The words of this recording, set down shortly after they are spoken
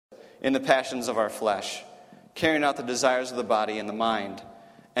in the passions of our flesh, carrying out the desires of the body and the mind,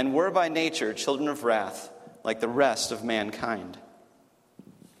 and were by nature children of wrath, like the rest of mankind.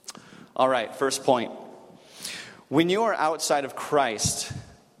 All right, first point. When you are outside of Christ,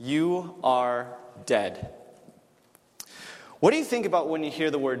 you are dead. What do you think about when you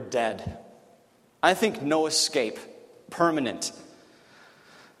hear the word dead? I think no escape, permanent.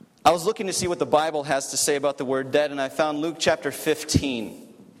 I was looking to see what the Bible has to say about the word dead, and I found Luke chapter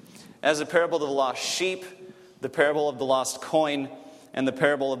 15 as the parable of the lost sheep, the parable of the lost coin, and the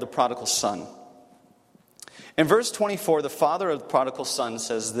parable of the prodigal son. In verse 24, the father of the prodigal son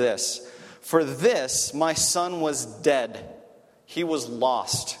says this, "For this my son was dead, he was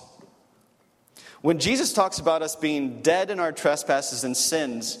lost." When Jesus talks about us being dead in our trespasses and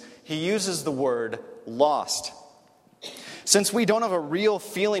sins, he uses the word lost. Since we don't have a real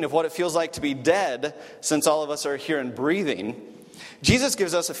feeling of what it feels like to be dead, since all of us are here and breathing, Jesus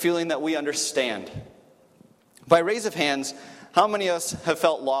gives us a feeling that we understand. By raise of hands, how many of us have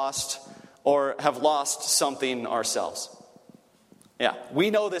felt lost or have lost something ourselves? Yeah, we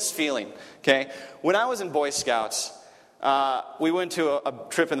know this feeling, okay? When I was in Boy Scouts, we went to a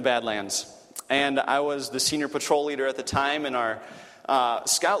trip in the Badlands, and I was the senior patrol leader at the time, and our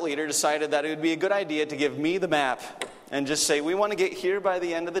scout leader decided that it would be a good idea to give me the map and just say, we want to get here by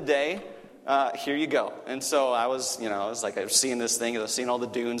the end of the day. Here you go. And so I was seeing this thing, I was seeing all the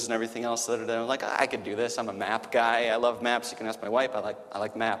dunes and everything else that are there. I'm like, I could do this. I'm a map guy. I love maps. You can ask my wife. I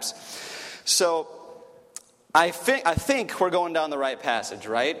like maps. So I think we're going down the right passage,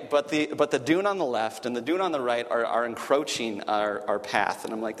 right? But the dune on the left and the dune on the right are encroaching our path.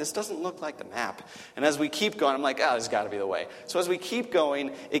 And I'm like, this doesn't look like the map. And as we keep going, I'm like, this has got to be the way. So as we keep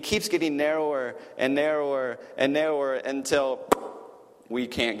going, it keeps getting narrower and narrower and narrower until we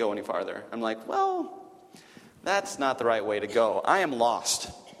can't go any farther. I'm like, well, that's not the right way to go. I am lost.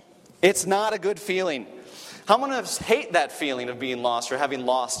 It's not a good feeling. How many of us hate that feeling of being lost or having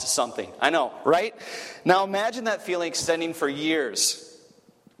lost something? I know, right? Now imagine that feeling extending for years.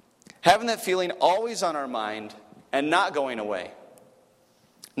 Having that feeling always on our mind and not going away.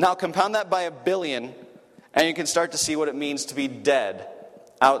 Now compound that by 1 billion, and you can start to see what it means to be dead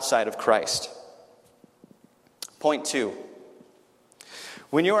outside of Christ. Point 2.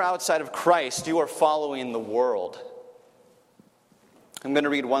 When you are outside of Christ, you are following the world. I'm going to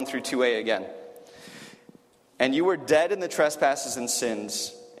read 1 through 2a again. "And you were dead in the trespasses and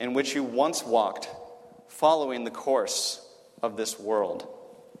sins in which you once walked, following the course of this world."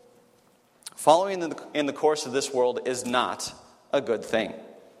 Following in the course of this world is not a good thing.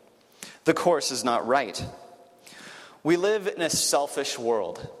 The course is not right. We live in a selfish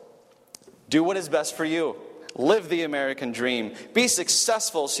world. Do what is best for you. Live the American dream. Be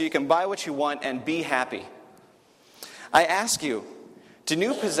successful so you can buy what you want and be happy. I ask you, do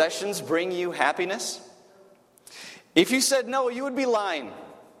new possessions bring you happiness? If you said no, you would be lying.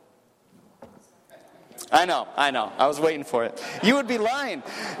 I know. I was waiting for it. You would be lying.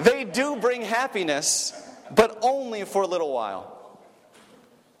 They do bring happiness, but only for a little while.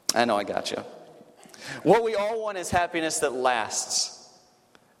 I know, I got you. What we all want is happiness that lasts.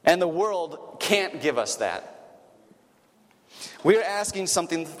 And the world can't give us that. We are asking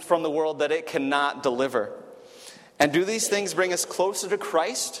something from the world that it cannot deliver. And do these things bring us closer to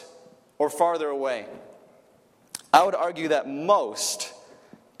Christ or farther away? I would argue that most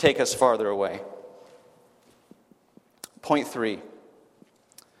take us farther away. Point 3.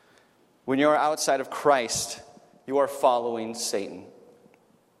 When you are outside of Christ, you are following Satan.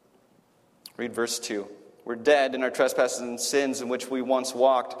 Read verse 2. "We're dead in our trespasses and sins in which we once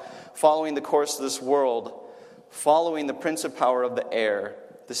walked, following the course of this world, following the prince of power of the air,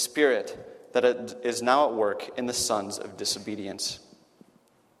 the spirit that is now at work in the sons of disobedience."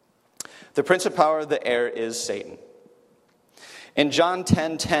 The prince of power of the air is Satan. In John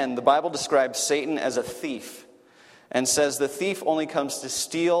 10:10, the Bible describes Satan as a thief and says the thief only comes to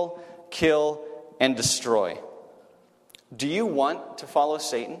steal, kill, and destroy. Do you want to follow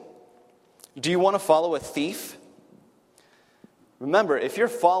Satan? Do you want to follow a thief? Remember, if you're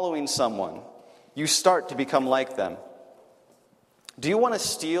following someone, you start to become like them. Do you want to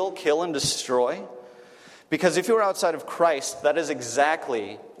steal, kill, and destroy? Because if you're outside of Christ, that is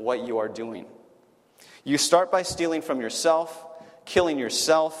exactly what you are doing. You start by stealing from yourself, killing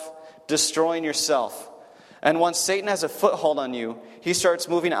yourself, destroying yourself. And once Satan has a foothold on you, he starts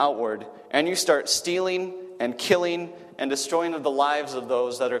moving outward, and you start stealing and killing and destroying the lives of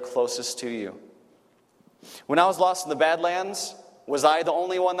those that are closest to you. When I was lost in the Badlands, was I the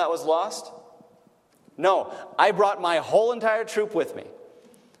only one that was lost? No, I brought my whole entire troop with me.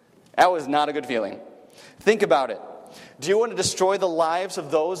 That was not a good feeling. Think about it. Do you want to destroy the lives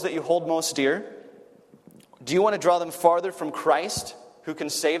of those that you hold most dear? Do you want to draw them farther from Christ, who can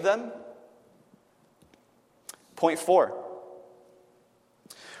save them? Point 4.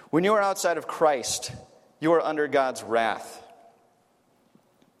 When you are outside of Christ, you are under God's wrath.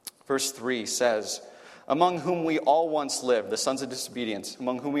 Verse 3 says, among whom we all once lived, the sons of disobedience,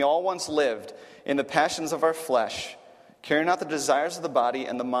 among whom we all once lived in the passions of our flesh, carrying out the desires of the body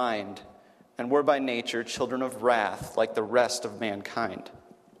and the mind, and were by nature children of wrath, like the rest of mankind.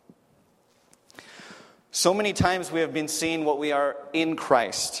 So many times we have been seeing what we are in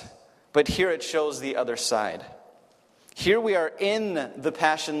Christ, but here it shows the other side. Here we are in the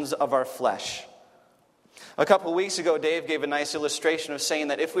passions of our flesh. A couple of weeks ago, Dave gave a nice illustration of saying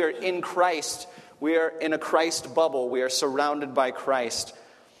that if we are in Christ, we are in a Christ bubble. We are surrounded by Christ.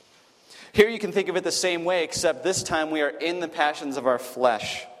 Here you can think of it the same way, except this time we are in the passions of our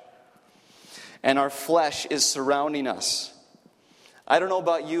flesh. And our flesh is surrounding us. I don't know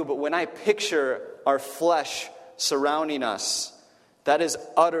about you, but when I picture our flesh surrounding us, that is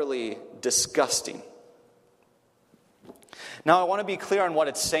utterly disgusting. Now, I want to be clear on what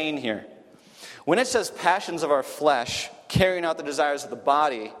it's saying here. When it says passions of our flesh, carrying out the desires of the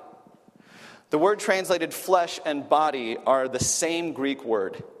body, the word translated flesh and body are the same Greek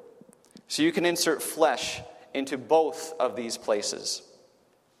word. So you can insert flesh into both of these places.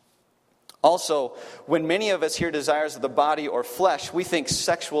 Also, when many of us hear desires of the body or flesh, we think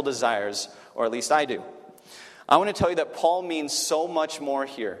sexual desires, or at least I do. I want to tell you that Paul means so much more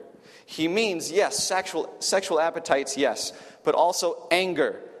here. He means, yes, sexual appetites, yes, but also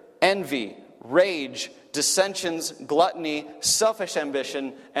anger, envy, rage, dissensions, gluttony, selfish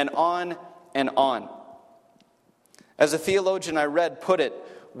ambition, and on and on. As a theologian I read put it,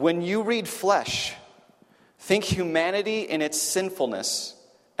 when you read flesh, think humanity in its sinfulness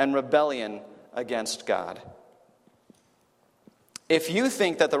and rebellion against God. If you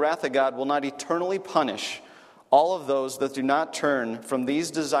think that the wrath of God will not eternally punish all of those that do not turn from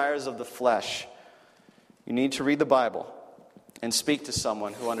these desires of the flesh, you need to read the Bible and speak to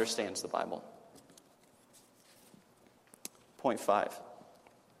someone who understands the Bible. Point 5.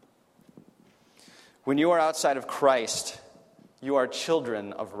 When you are outside of Christ, you are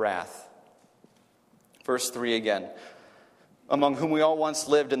children of wrath. Verse 3 again. Among whom we all once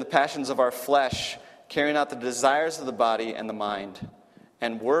lived in the passions of our flesh, carrying out the desires of the body and the mind,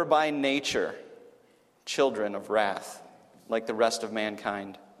 and were by nature children of wrath, like the rest of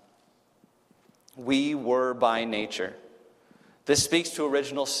mankind. We were by nature. This speaks to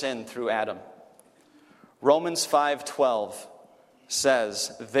original sin through Adam. Romans 5:12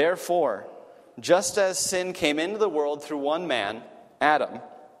 says, therefore, just as sin came into the world through one man, Adam,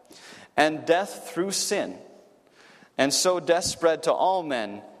 and death through sin, and so death spread to all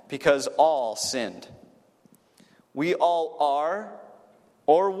men because all sinned. We all are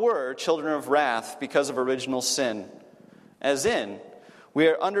or were children of wrath because of original sin. As in, we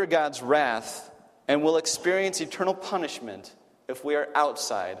are under God's wrath and will experience eternal punishment if we are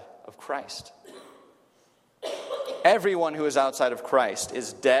outside of Christ. Everyone who is outside of Christ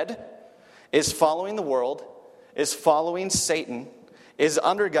is dead, is following the world, is following Satan, is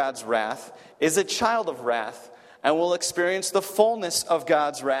under God's wrath, is a child of wrath, and will experience the fullness of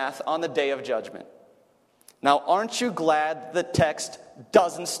God's wrath on the day of judgment. Now, aren't you glad the text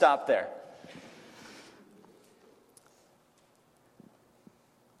doesn't stop there?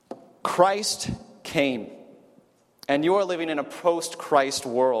 Christ came, and you are living in a post-Christ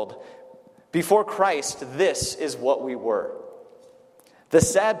world. Before Christ, this is what we were. The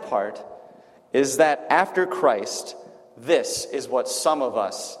sad part is that after Christ, this is what some of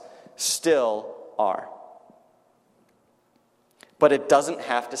us still are. But it doesn't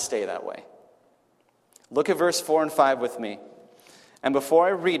have to stay that way. Look at verse 4 and 5 with me. And before I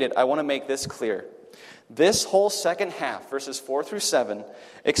read it, I want to make this clear. This whole second half, verses 4 through 7,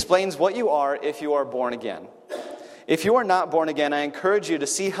 explains what you are if you are born again. If you are not born again, I encourage you to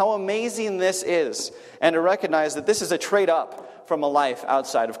see how amazing this is and to recognize that this is a trade up from a life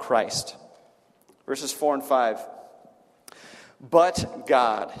outside of Christ. Verses 4 and 5. But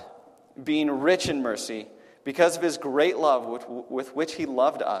God, being rich in mercy, because of his great love with which he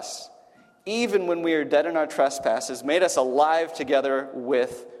loved us, even when we were dead in our trespasses, made us alive together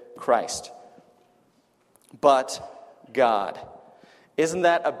with Christ. But God. Isn't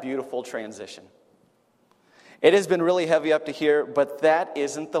that a beautiful transition? It has been really heavy up to here, but that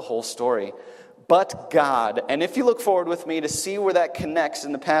isn't the whole story. But God. And if you look forward with me to see where that connects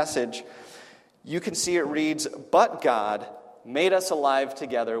in the passage, you can see it reads, but God made us alive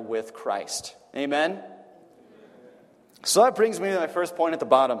together with Christ. Amen? So that brings me to my first point at the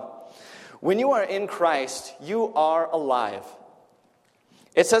bottom. When you are in Christ, you are alive.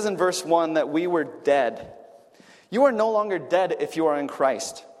 It says in verse 1 that we were dead. You are no longer dead if you are in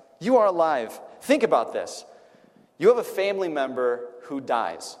Christ. You are alive. Think about this. You have a family member who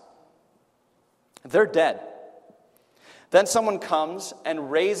dies. They're dead. Then someone comes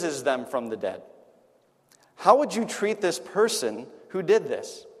and raises them from the dead. How would you treat this person who did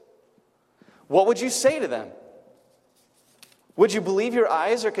this? What would you say to them? Would you believe your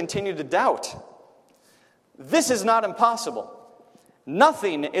eyes or continue to doubt? This is not impossible.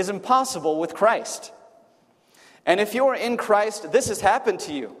 Nothing is impossible with Christ. And if you are in Christ, this has happened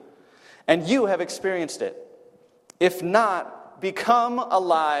to you, and you have experienced it. If not, become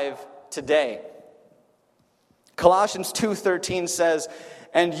alive today. Colossians 2:13 says,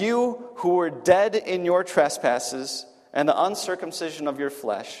 "And you who were dead in your trespasses and the uncircumcision of your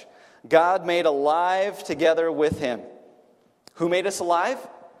flesh, God made alive together with him." Who made us alive?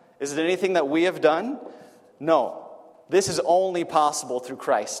 Is it anything that we have done? No. This is only possible through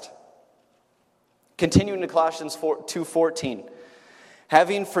Christ. Continuing to Colossians 2:14,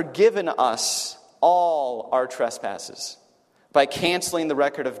 "Having forgiven us all our trespasses by canceling the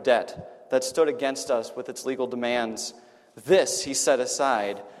record of debt that stood against us with its legal demands. This he set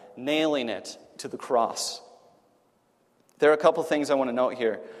aside, nailing it to the cross." There are a couple things I want to note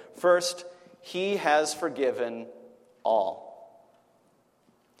here. First, he has forgiven all.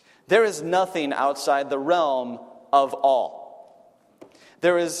 There is nothing outside the realm of all.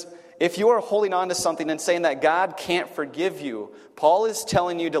 If you are holding on to something and saying that God can't forgive you, Paul is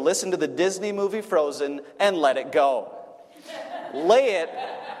telling you to listen to the Disney movie Frozen and let it go. Lay it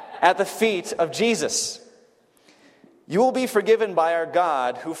at the feet of Jesus. You will be forgiven by our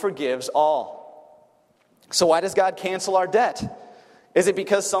God who forgives all. So why does God cancel our debt? Is it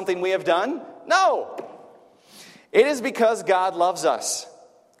because something we have done? No. It is because God loves us.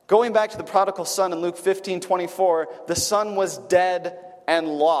 Going back to the prodigal son in Luke 15:24, the son was dead and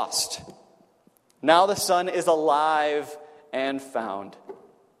lost. Now the son is alive and found.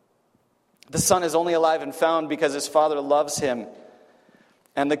 The son is only alive and found because his father loves him.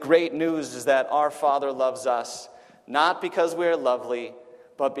 And the great news is that our Father loves us, not because we are lovely,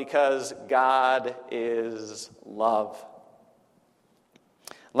 but because God is love.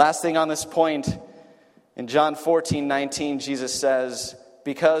 Last thing on this point, in John 14:19, Jesus says,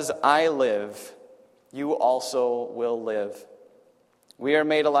 "Because I live, you also will live." We are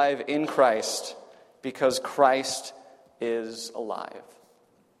made alive in Christ because Christ is alive.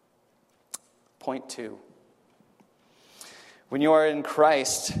 Point 2. When you are in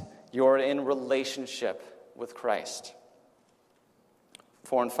Christ, you are in relationship with Christ.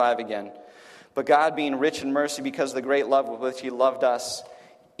 4 and 5 again. "But God, being rich in mercy because of the great love with which he loved us,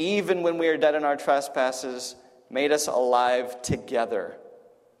 even when we are dead in our trespasses, made us alive together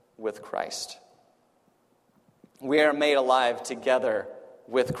with Christ." We are made alive together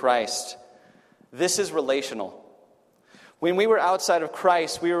with Christ. This is relational. When we were outside of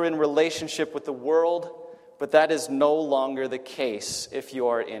Christ, we were in relationship with the world, but that is no longer the case if you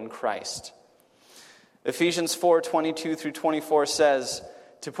are in Christ. Ephesians 4:22 through 24 says,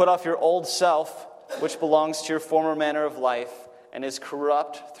 "To put off your old self, which belongs to your former manner of life and is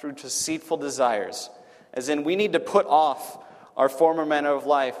corrupt through deceitful desires." As in, we need to put off our former manner of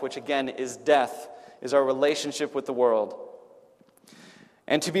life, which again is death, is our relationship with the world.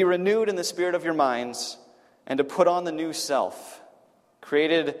 "And to be renewed in the spirit of your minds, and to put on the new self,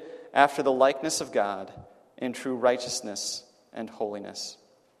 created after the likeness of God, in true righteousness and holiness."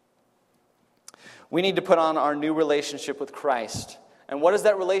 We need to put on our new relationship with Christ. And what does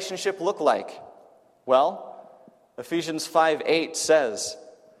that relationship look like? Well, Ephesians 5:8 says,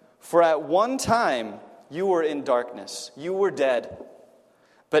 "For at one time you were in darkness, you were dead,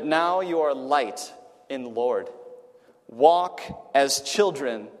 but now you are light in the Lord. Walk as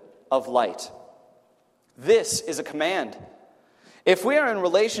children of light." This is a command. If we are in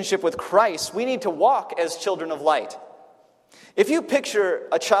relationship with Christ, we need to walk as children of light. If you picture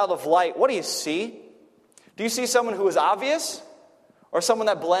a child of light, what do you see? Do you see someone who is obvious or someone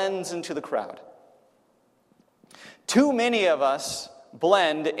that blends into the crowd? Too many of us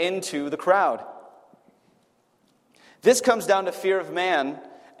blend into the crowd. This comes down to fear of man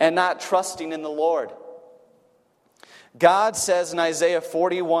and not trusting in the Lord. God says in Isaiah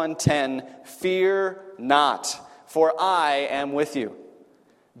 41:10, "Fear not, for I am with you.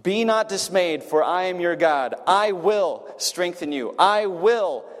 Be not dismayed, for I am your God. I will strengthen you. I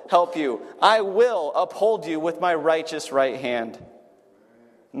will help you. I will uphold you with my righteous right hand."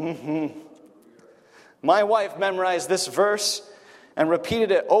 My wife memorized this verse and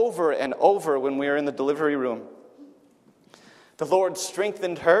repeated it over and over when we were in the delivery room. The Lord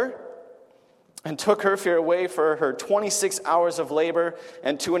strengthened her, and took her fear away for her 26 hours of labor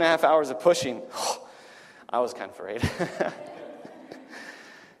and 2.5 hours of pushing. I was kind of afraid.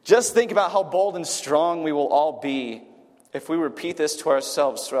 Just think about how bold and strong we will all be if we repeat this to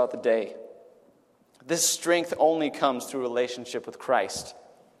ourselves throughout the day. This strength only comes through relationship with Christ.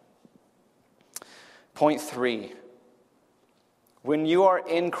 Point 3. When you are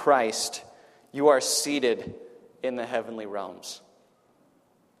in Christ, you are seated in the heavenly realms.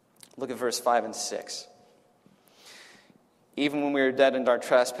 Look at verse 5 and 6. Even when we were dead in our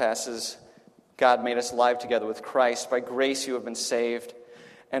trespasses, God made us alive together with Christ. By grace you have been saved,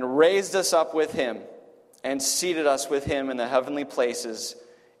 and raised us up with him, and seated us with him in the heavenly places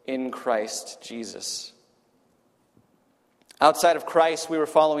in Christ Jesus. Outside of Christ, we were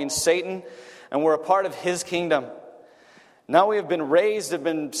following Satan, and we're a part of his kingdom. Now we have been raised, have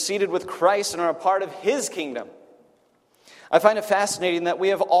been seated with Christ, and are a part of his kingdom. I find it fascinating that we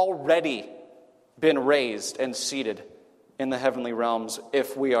have already been raised and seated in the heavenly realms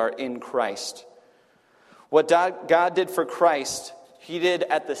if we are in Christ. What God did for Christ, he did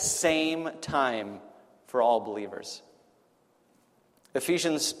at the same time for all believers.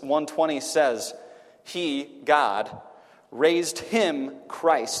 Ephesians 1:20 says, he, God, raised him,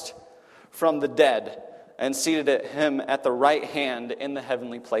 Christ, from the dead and seated him at the right hand in the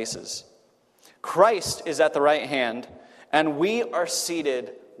heavenly places. Christ is at the right hand, and we are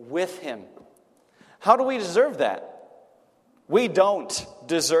seated with him. How do we deserve that? We don't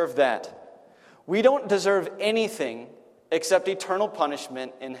deserve that. We don't deserve anything except eternal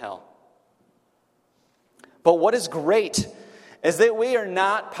punishment in hell. But what is great is that we are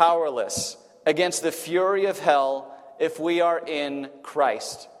not powerless against the fury of hell if we are in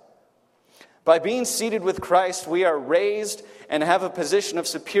Christ. By being seated with Christ, we are raised and have a position of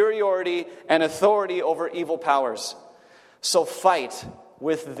superiority and authority over evil powers. So fight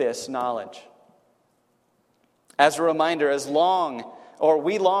with this knowledge. As a reminder,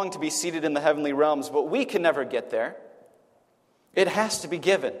 we long to be seated in the heavenly realms, but we can never get there. It has to be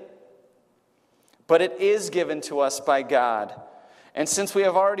given. But it is given to us by God. And since we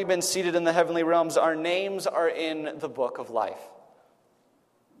have already been seated in the heavenly realms, our names are in the book of life.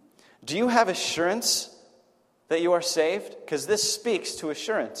 Do you have assurance that you are saved? Because this speaks to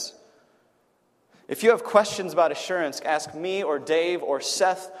assurance. If you have questions about assurance, ask me or Dave or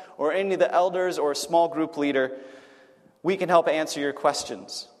Seth or any of the elders or a small group leader. We can help answer your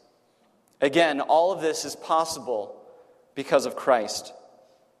questions. Again, all of this is possible because of Christ.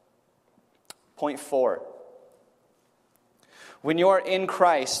 Point 4. When you are in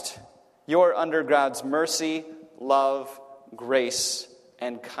Christ, you are under God's mercy, love, grace,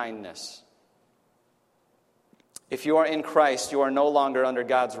 and kindness. If you are in Christ, you are no longer under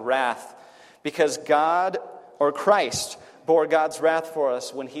God's wrath, because God, or Christ, bore God's wrath for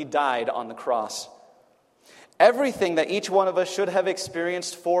us when he died on the cross. Everything that each one of us should have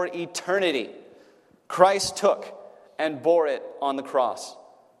experienced for eternity, Christ took and bore it on the cross.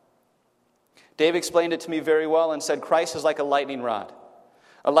 Dave explained it to me very well and said Christ is like a lightning rod.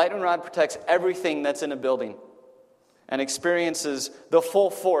 A lightning rod protects everything that's in a building and experiences the full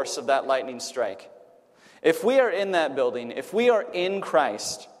force of that lightning strike. If we are in that building, if we are in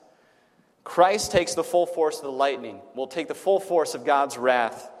Christ, Christ takes the full force of the lightning, will take the full force of God's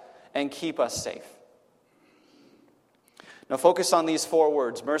wrath and keep us safe. Now focus on these 4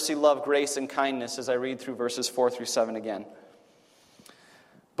 words, mercy, love, grace, and kindness, as I read through verses 4 through 7 again.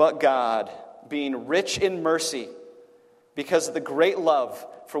 But God, being rich in mercy, because of the great love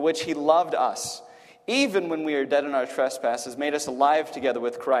for which he loved us, even when we are dead in our trespasses, made us alive together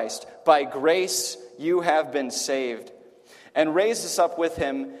with Christ. By grace you have been saved, and raised us up with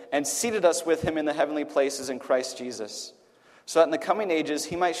him, and seated us with him in the heavenly places in Christ Jesus, so that in the coming ages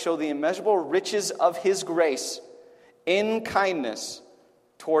he might show the immeasurable riches of his grace in kindness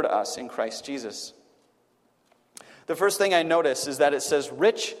toward us in Christ Jesus. The first thing I notice is that it says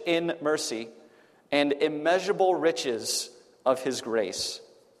rich in mercy and immeasurable riches of his grace.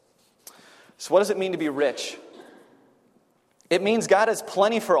 So what does it mean to be rich? It means God has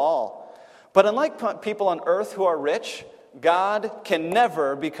plenty for all. But unlike people on earth who are rich, God can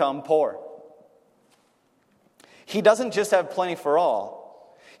never become poor. He doesn't just have plenty for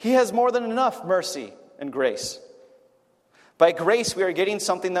all. He has more than enough mercy and grace. By grace, we are getting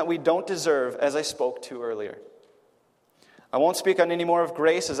something that we don't deserve, as I spoke to earlier. I won't speak on any more of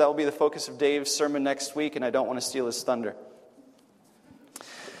grace, as that will be the focus of Dave's sermon next week, and I don't want to steal his thunder.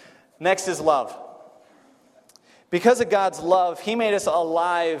 Next is love. Because of God's love, he made us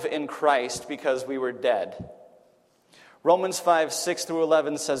alive in Christ because we were dead. Romans 5, 6 through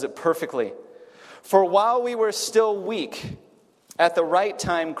 11 says it perfectly. For while we were still weak, At the right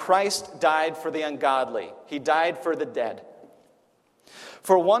time, Christ died for the ungodly. He died for the dead.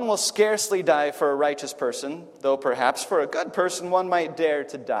 For one will scarcely die for a righteous person, though perhaps for a good person one might dare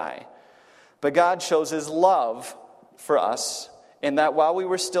to die. But God shows his love for us in that while we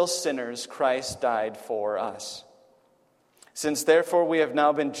were still sinners, Christ died for us. Since therefore we have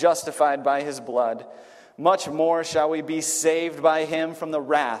now been justified by his blood, much more shall we be saved by him from the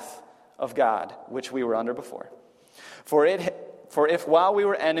wrath of God, which we were under before. For if while we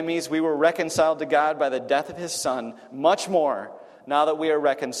were enemies we were reconciled to God by the death of his Son, much more, now that we are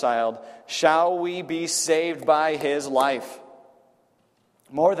reconciled, shall we be saved by his life.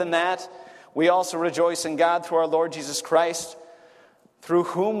 More than that, we also rejoice in God through our Lord Jesus Christ, through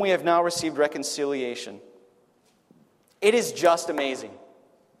whom we have now received reconciliation. It is just amazing.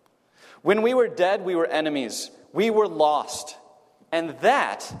 When we were dead, we were enemies. We were lost. And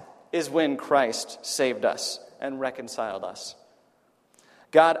that is when Christ saved us and reconciled us.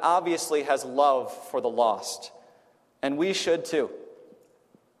 God obviously has love for the lost. And we should too.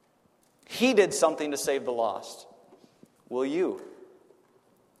 He did something to save the lost. Will you?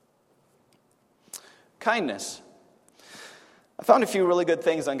 Kindness. I found a few really good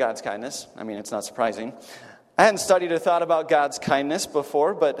things on God's kindness. I mean, it's not surprising. I hadn't studied or thought about God's kindness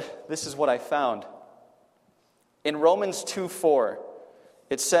before, but this is what I found. In Romans 2:4,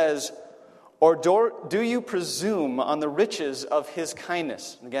 it says, "Or do you presume on the riches of his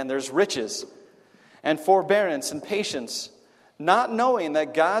kindness?" Again, there's riches. "And forbearance and patience, not knowing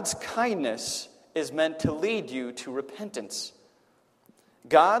that God's kindness is meant to lead you to repentance."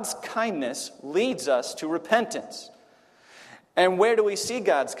 God's kindness leads us to repentance. And where do we see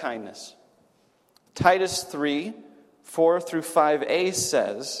God's kindness? Titus 3:4-5a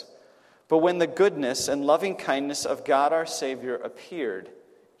says, "But when the goodness and loving kindness of God our Savior appeared,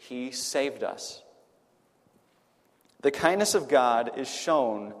 he saved us." The kindness of God is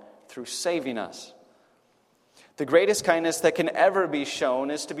shown through saving us. The greatest kindness that can ever be shown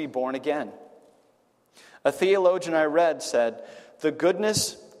is to be born again. A theologian I read said, "The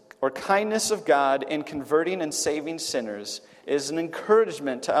goodness or kindness of God in converting and saving sinners is an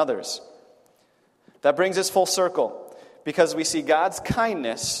encouragement to others." That brings us full circle, because we see God's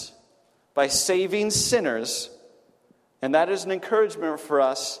kindness by saving sinners, and that is an encouragement for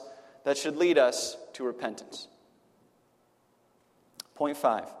us that should lead us to repentance. Point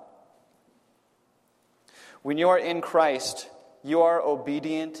 5. When you are in Christ, you are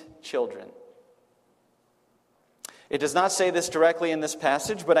obedient children. It does not say this directly in this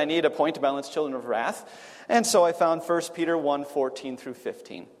passage, but I need a point to balance children of wrath. And so I found 1 Peter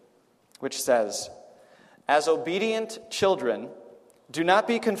 1:14-15, which says, "As obedient children, do not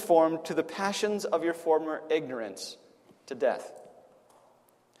be conformed to the passions of your former ignorance to death.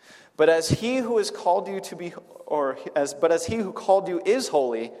 But as he who called you is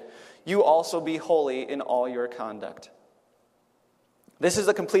holy, you also be holy in all your conduct." This is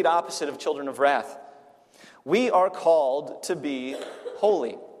the complete opposite of children of wrath. We are called to be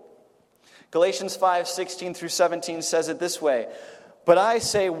holy. Galatians 5:16-17 says it this way, "But I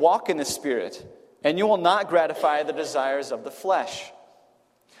say, walk in the Spirit, and you will not gratify the desires of the flesh.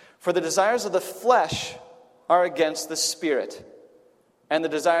 For the desires of the flesh are against the Spirit, and the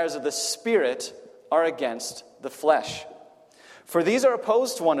desires of the Spirit are against the flesh. For these are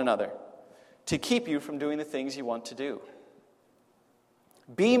opposed to one another, to keep you from doing the things you want to do.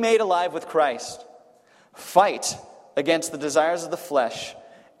 Be made alive with Christ. Fight against the desires of the flesh,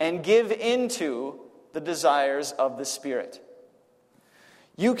 and give into the desires of the Spirit."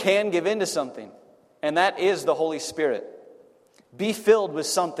 You can give into something, and that is the Holy Spirit. Be filled with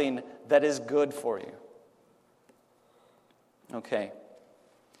something that is good for you. Okay.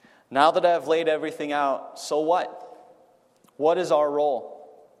 Now that I've laid everything out, so what? What is our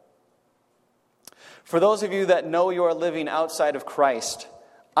role? For those of you that know you are living outside of Christ,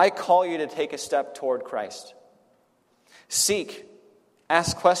 I call you to take a step toward Christ.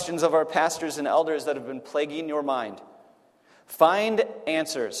 Ask questions of our pastors and elders that have been plaguing your mind. Find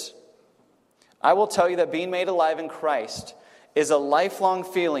answers. I will tell you that being made alive in Christ is a lifelong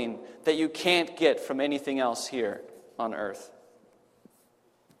feeling that you can't get from anything else here on earth.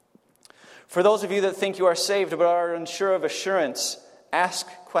 For those of you that think you are saved but are unsure of assurance, ask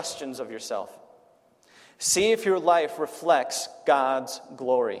questions of yourself. See if your life reflects God's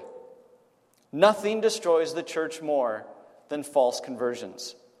glory. Nothing destroys the church more than false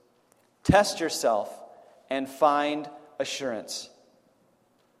conversions. Test yourself and find assurance.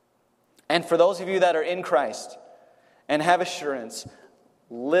 And for those of you that are in Christ and have assurance,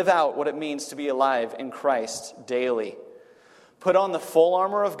 live out what it means to be alive in Christ daily. Put on the full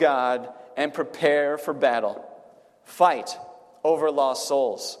armor of God and prepare for battle. Fight over lost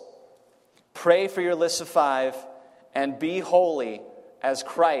souls. Pray for your list of 5 and be holy as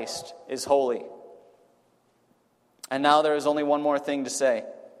Christ is holy. And now there is only one more thing to say.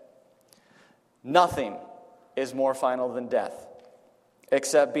 Nothing is more final than death,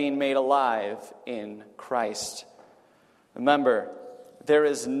 except being made alive in Christ. Remember, there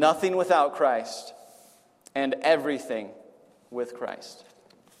is nothing without Christ, and everything with Christ.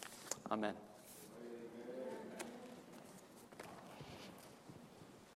 Amen.